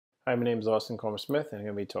Hi, my name is Culmer-Smith, and I'm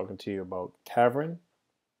going to be talking to you about Cavirin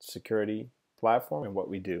Security Platform and what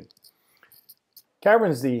we do.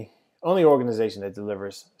 Cavirin is the only organization that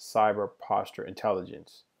delivers cyber posture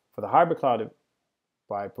intelligence for the hybrid cloud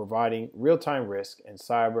by providing real-time risk and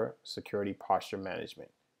cyber security posture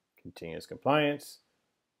management, continuous compliance,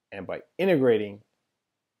 and by integrating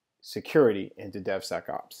security into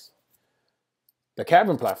DevSecOps. The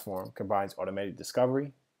Cavirin platform combines automated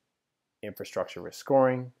discovery, infrastructure risk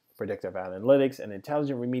scoring, predictive analytics, and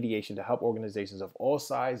intelligent remediation to help organizations of all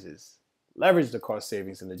sizes leverage the cost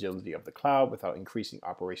savings and agility of the cloud without increasing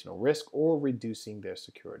operational risk or reducing their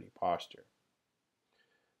security posture.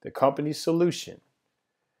 The company's solution,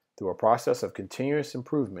 through a process of continuous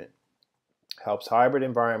improvement, helps hybrid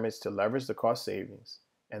environments to leverage the cost savings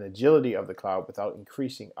and agility of the cloud without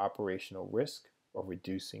increasing operational risk or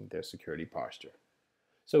reducing their security posture.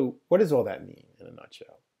 So what does all that mean in a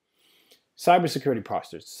nutshell? Cybersecurity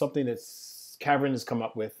posture is something that Cavirin has come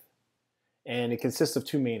up with, and it consists of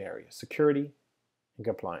two main areas: security and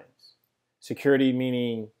compliance. Security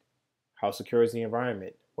meaning how secure is the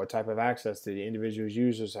environment? What type of access do the individual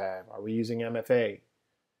users have? Are we using MFA?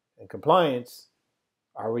 And compliance,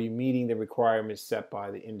 are we meeting the requirements set by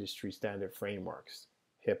the industry standard frameworks?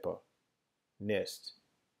 HIPAA, NIST,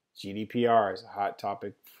 GDPR is a hot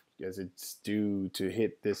topic as it's due to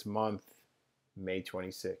hit this month, May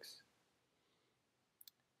 26th.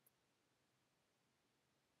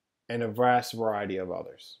 And a vast variety of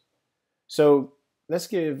others. So let's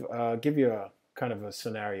give you a kind of a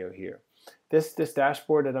scenario here. This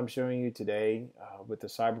dashboard that I'm showing you today with the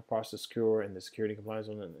cyber posture secure and the security compliance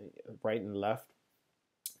on the right and left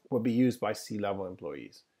will be used by C-level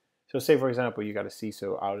employees. So say, for example, you got a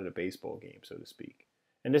CISO out at a baseball game, so to speak.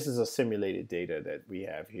 And this is a simulated data that we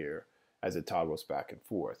have here as it toggles back and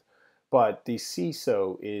forth. But the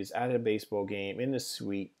CISO is at a baseball game in the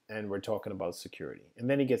suite, and we're talking about security. And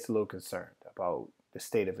then he gets a little concerned about the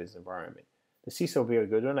state of his environment. The CISO will be able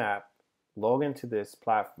to go to an app, log into this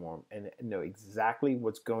platform, and know exactly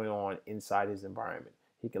what's going on inside his environment.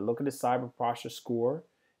 He can look at his cyber posture score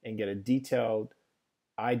and get a detailed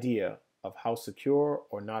idea of how secure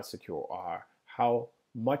or not secure, or how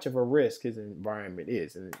much of a risk his environment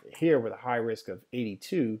is. And here, with a high risk of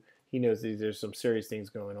 82, he knows that there's some serious things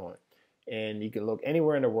going on. And you can look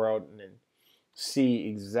anywhere in the world and then see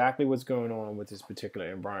exactly what's going on with this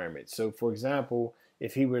particular environment. So for example,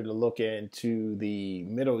 if he were to look into the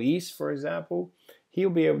Middle East, for example,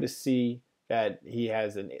 he'll be able to see that he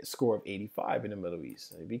has a score of 85 in the Middle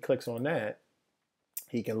East. And if he clicks on that,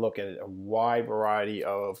 he can look at a wide variety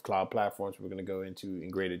of cloud platforms we're going to go into in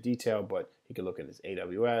greater detail, but he can look at his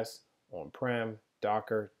AWS, on-prem,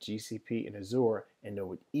 Docker, GCP, and Azure, and know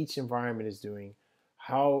what each environment is doing,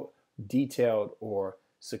 how detailed or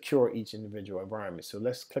secure each individual environment. So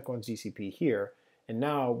let's click on GCP here, and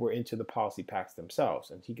now we're into the policy packs themselves,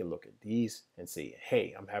 and he can look at these and say,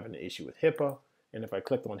 hey, I'm having an issue with HIPAA, and if I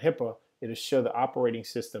click on HIPAA, it'll show the operating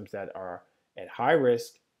systems that are at high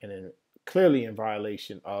risk and then clearly in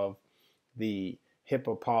violation of the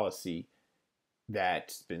HIPAA policy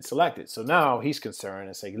that's been selected. So now he's concerned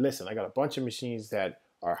and saying, listen, I got a bunch of machines that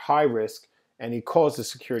are high risk. And he calls the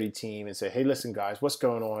security team and say, hey, listen, guys, what's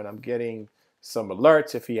going on? I'm getting some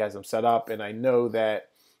alerts if he has them set up, and I know that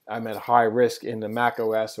I'm at high risk in the Mac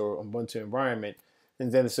OS or Ubuntu environment.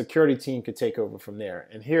 And then the security team could take over from there.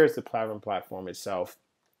 And here's the Cavirin platform itself.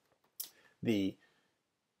 The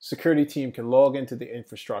security team can log into the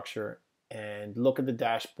infrastructure and look at the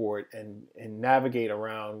dashboard and navigate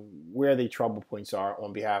around where the trouble points are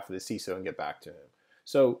on behalf of the CISO and get back to him.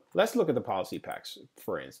 So let's look at the policy packs,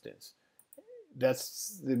 for instance.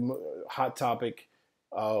 That's the hot topic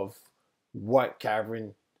of what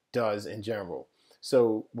Cavirin does in general.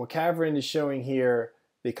 So what Cavirin is showing here,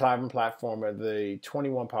 the Cavirin platform, are the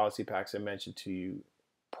 21 policy packs I mentioned to you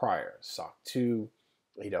prior. SOC 2,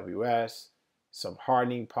 AWS, some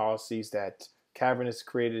hardening policies that Cavirin has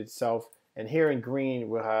created itself. And here in green,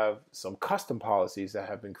 we'll have some custom policies that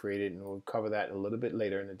have been created, and we'll cover that a little bit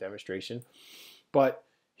later in the demonstration. But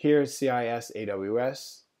here's CIS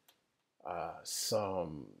AWS,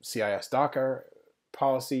 some CIS Docker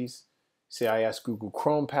policies, CIS Google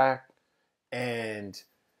Chrome pack, and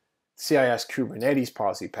CIS Kubernetes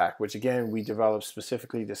policy pack, which again we developed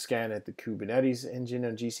specifically to scan at the Kubernetes engine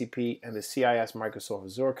on GCP, and the CIS Microsoft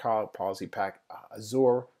Azure Cloud policy pack,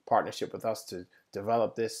 Azure partnership with us to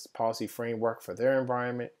develop this policy framework for their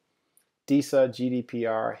environment, DISA,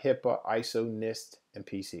 GDPR, HIPAA, ISO, NIST, and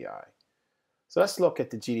PCI. So let's look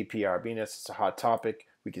at the GDPR. Being that it's a hot topic,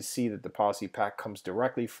 we can see that the policy pack comes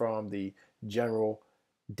directly from the General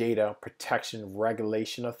Data Protection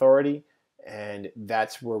Regulation Authority, and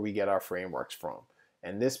that's where we get our frameworks from.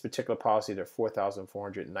 And this particular policy, the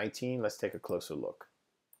 4419, let's take a closer look.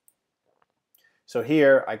 So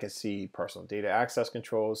here I can see personal data access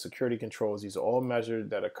controls, security controls. These are all measures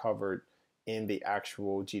that are covered in the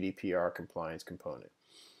actual GDPR compliance component.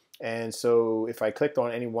 And so if I clicked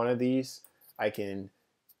on any one of these, I can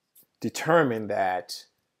determine that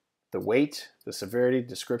the weight, the severity,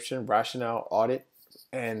 description, rationale, audit,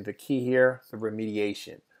 and the key here, the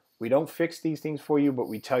remediation. We don't fix these things for you, but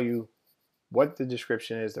we tell you what the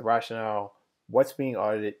description is, the rationale, what's being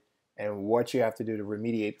audited, and what you have to do to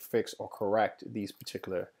remediate, fix, or correct these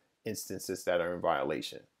particular instances that are in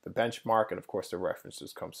violation. The benchmark and of course the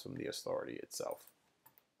references comes from the authority itself.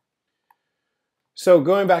 So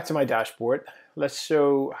going back to my dashboard, let's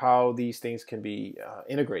show how these things can be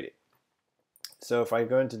integrated. So if I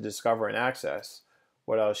go into Discover and Access,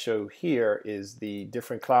 what I'll show here is the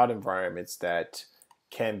different cloud environments that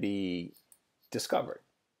can be discovered.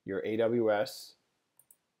 Your AWS,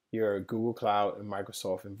 your Google Cloud, and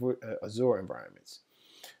Microsoft and Azure environments.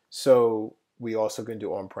 So we also can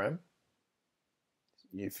do on-prem.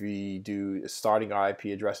 If we do starting our IP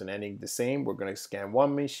address and ending the same, we're going to scan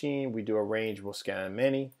one machine. We do a range, we'll scan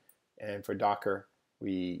many. And for Docker,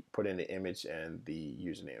 we put in the image and the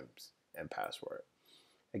usernames and password.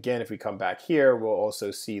 Again, if we come back here, we'll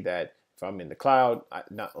also see that if I'm in the cloud, I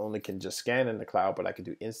not only can just scan in the cloud, but I can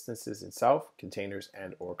do instances itself, containers,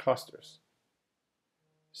 and or clusters.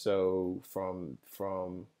 So from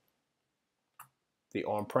the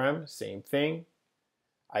on-prem, same thing.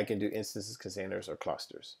 I can do instances, containers, or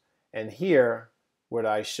clusters. And here, what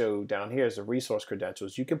I show down here is the resource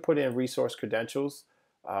credentials. You can put in resource credentials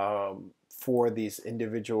for these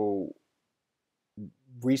individual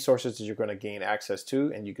resources that you're going to gain access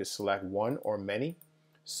to, and you can select one or many.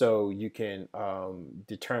 So you can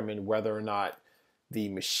determine whether or not the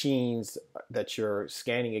machines that you're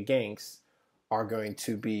scanning against are going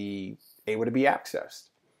to be able to be accessed.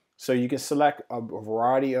 So you can select a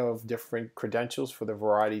variety of different credentials for the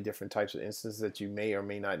variety of different types of instances that you may or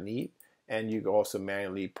may not need. And you can also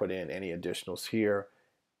manually put in any additionals here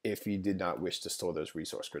if you did not wish to store those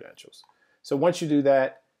resource credentials. So once you do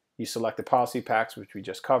that, you select the policy packs, which we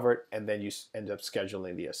just covered, and then you end up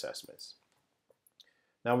scheduling the assessments.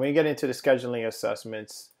 Now, when you get into the scheduling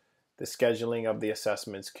assessments, the scheduling of the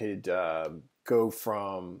assessments could go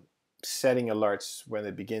from setting alerts when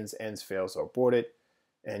it begins, ends, fails, or aborted,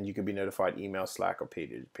 and you can be notified email, Slack, or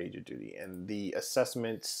PagerDuty. And the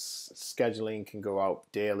assessments scheduling can go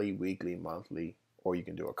out daily, weekly, monthly, or you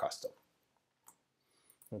can do a custom.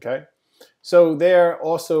 Okay, so there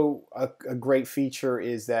also a great feature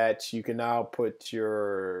is that you can now put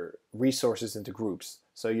your resources into groups.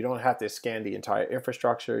 So you don't have to scan the entire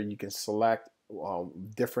infrastructure. You can select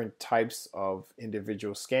different types of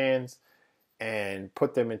individual scans and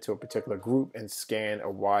put them into a particular group and scan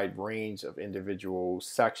a wide range of individual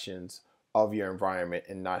sections of your environment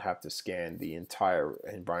and not have to scan the entire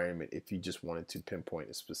environment if you just wanted to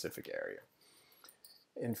pinpoint a specific area.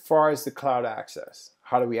 As far as the cloud access,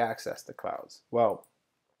 how do we access the clouds? Well,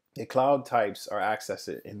 the cloud types are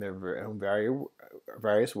accessed in their own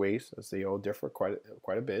various ways, as they all differ quite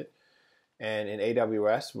a bit. And in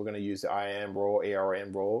AWS, we're going to use the IAM role,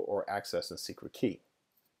 ARN role, or access and secret key.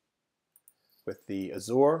 With the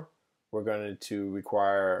Azure, we're going to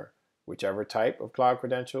require whichever type of cloud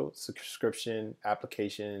credential, subscription,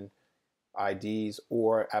 application IDs,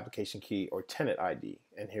 or application key or tenant ID.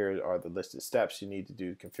 And here are the listed steps you need to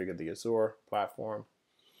do to configure the Azure platform.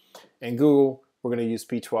 And Google, we're going to use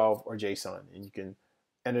P12 or JSON, and you can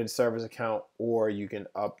enter the service account, or you can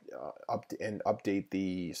update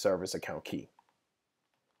the service account key.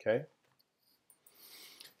 Okay.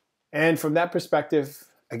 And from that perspective,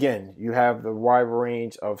 again, you have the wide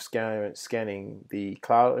range of scanning the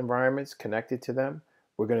cloud environments connected to them.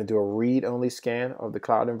 We're going to do a read-only scan of the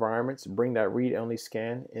cloud environments, bring that read-only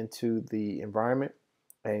scan into the environment,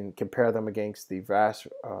 and compare them against the vast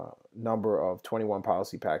number of 21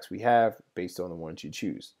 policy packs we have based on the ones you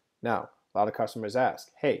choose. Now, a lot of customers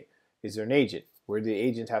ask, hey, is there an agent? Where do the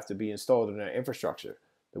agents have to be installed in our infrastructure?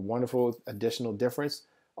 The wonderful additional difference,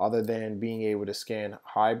 other than being able to scan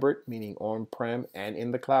hybrid, meaning on-prem and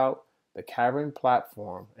in the cloud, the Cavirin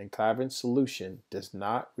platform and Cavirin solution does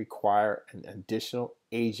not require an additional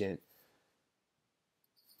agent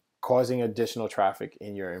causing additional traffic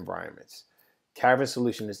in your environments. Cavirin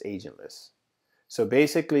solution is agentless. So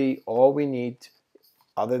basically, all we need,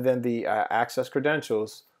 other than the access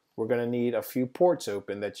credentials, we're going to need a few ports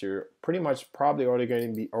open that you're pretty much probably already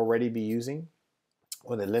going to be using.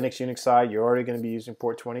 On the Linux Unix side, you're already going to be using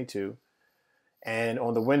port 22. And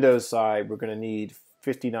on the Windows side, we're going to need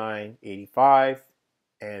 5985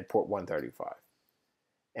 and port 135.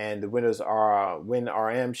 And the Windows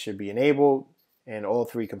WinRM should be enabled, and all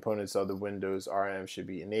three components of the Windows RM should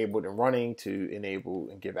be enabled and running to enable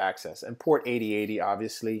and give access. And port 8080,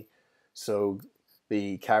 obviously, so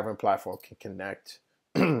the Cavirin platform can connect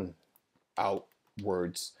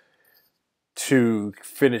outwards to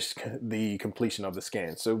finish the completion of the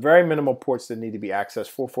scan. So very minimal ports that need to be accessed,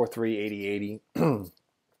 443, 8080,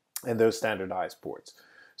 and those standardized ports.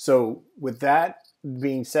 So with that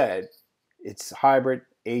being said, it's hybrid,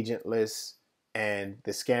 agentless, and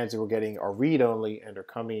the scans that we're getting are read-only and are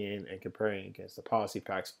coming in and comparing against the policy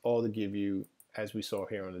packs, all to give you, as we saw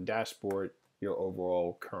here on the dashboard, your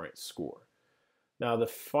overall current score. Now the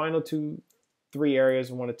final three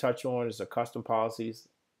areas I want to touch on is the custom policies.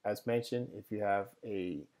 As mentioned, if you have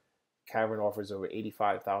Cavirin offers over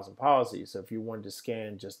 85,000 policies, so if you wanted to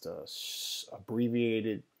scan just a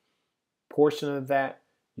abbreviated portion of that,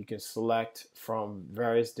 you can select from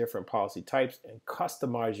various different policy types and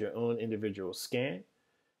customize your own individual scan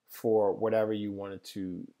for whatever you wanted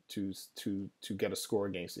to get a score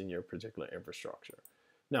against in your particular infrastructure.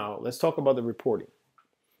 Now, let's talk about the reporting.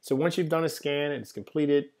 So once you've done a scan and it's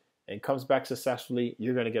completed and comes back successfully,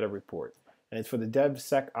 you're going to get a report. And for the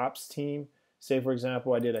DevSecOps team, say for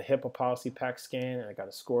example, I did a HIPAA policy pack scan and I got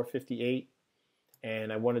a score of 58,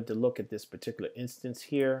 and I wanted to look at this particular instance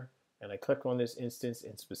here, and I click on this instance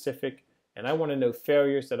in specific, and I want to know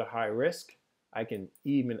failures that are high risk. I can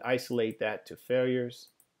even isolate that to failures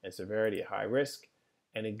and severity at high risk,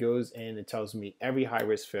 and it goes in and tells me every high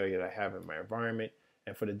risk failure that I have in my environment.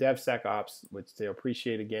 And for the DevSecOps, which they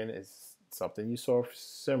appreciate again, is something you saw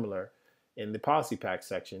similar in the policy pack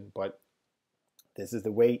section, but this is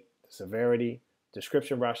the weight, the severity,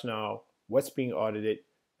 description, rationale, what's being audited,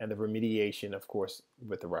 and the remediation, of course,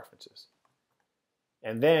 with the references.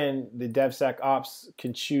 And then the DevSecOps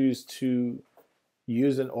can choose to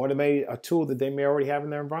use a tool that they may already have in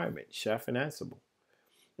their environment, Chef and Ansible.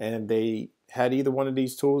 And they had either one of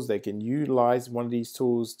these tools, they can utilize one of these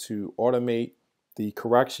tools to automate the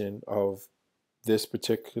correction of this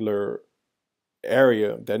particular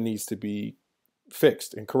area that needs to be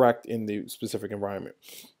fixed and correct in the specific environment.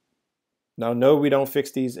 Now, no, we don't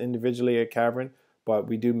fix these individually at Cavirin, but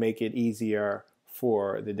we do make it easier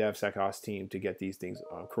for the DevSecOps team to get these things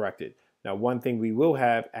corrected. Now, one thing we will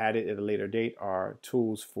have added at a later date are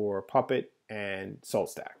tools for Puppet and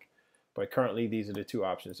SaltStack. But currently, these are the two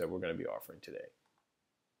options that we're going to be offering today.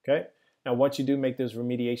 Okay. Now, once you do make those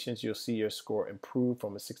remediations, you'll see your score improve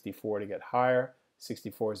from a 64 to get higher.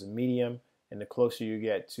 64 is a medium, and the closer you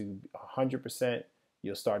get to 100%,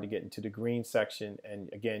 you'll start to get into the green section. And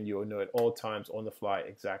again, you'll know at all times on the fly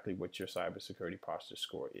exactly what your cybersecurity posture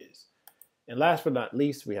score is. And last but not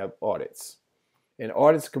least, we have audits. And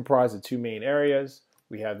audits comprise of two main areas.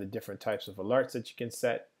 We have the different types of alerts that you can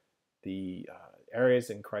set, the areas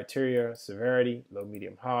and criteria, severity, low,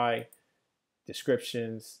 medium, high,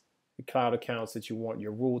 descriptions, the cloud accounts that you want,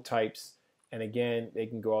 your rule types, and again, they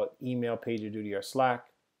can go out email, PagerDuty, or Slack.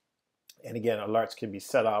 And again, alerts can be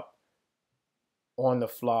set up on the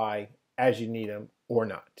fly as you need them or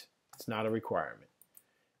not. It's not a requirement.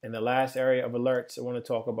 And the last area of alerts I want to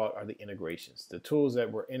talk about are the integrations. The tools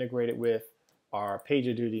that we're integrated with are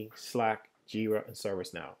PagerDuty, Slack, Jira, and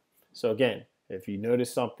ServiceNow. So again, if you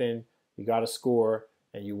notice something, you got a score,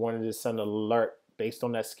 and you wanted to send an alert based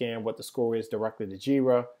on that scan, what the score is directly to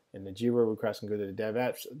Jira, and the Jira request can go to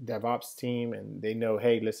the DevOps team, and they know,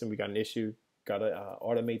 hey, listen, we got an issue, got to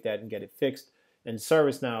automate that and get it fixed. And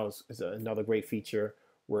ServiceNow is another great feature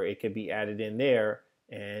where it can be added in there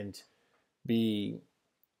and be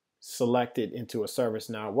selected into a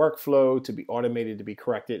ServiceNow workflow to be automated, to be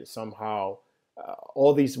corrected somehow.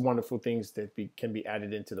 All these wonderful things that can be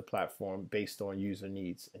added into the platform based on user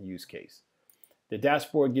needs and use case. The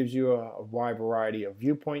dashboard gives you a wide variety of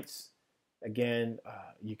viewpoints. Again,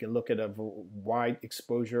 you can look at a wide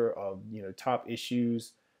exposure of top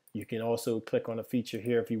issues. You can also click on a feature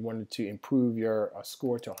here if you wanted to improve your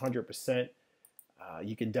score to 100%.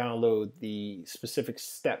 You can download the specific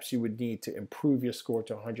steps you would need to improve your score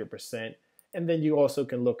to 100%. And then you also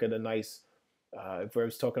can look at a nice, if I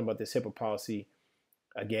was talking about this HIPAA policy,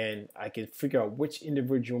 again, I can figure out which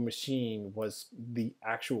individual machine was the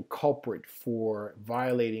actual culprit for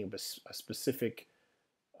violating a specific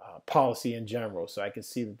policy in general. So I can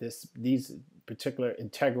see that these particular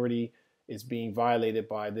integrity is being violated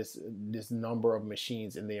by this number of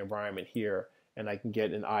machines in the environment here, and I can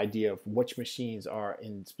get an idea of which machines are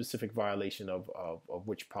in specific violation of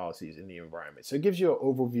which policies in the environment. So it gives you an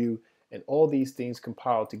overview, and all these things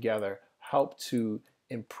compiled together help to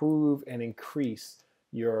improve and increase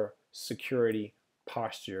your security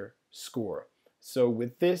posture score. So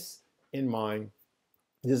with this in mind,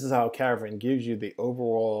 this is how Cavirin gives you the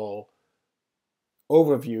overall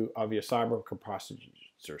overview of your cyber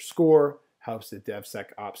posture score, helps the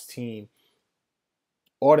DevSecOps team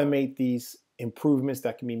automate these improvements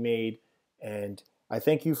that can be made. And I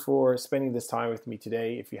thank you for spending this time with me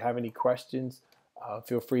today. If you have any questions,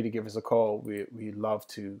 feel free to give us a call. We'd love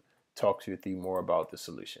to talk with you more about the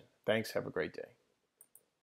solution. Thanks. Have a great day.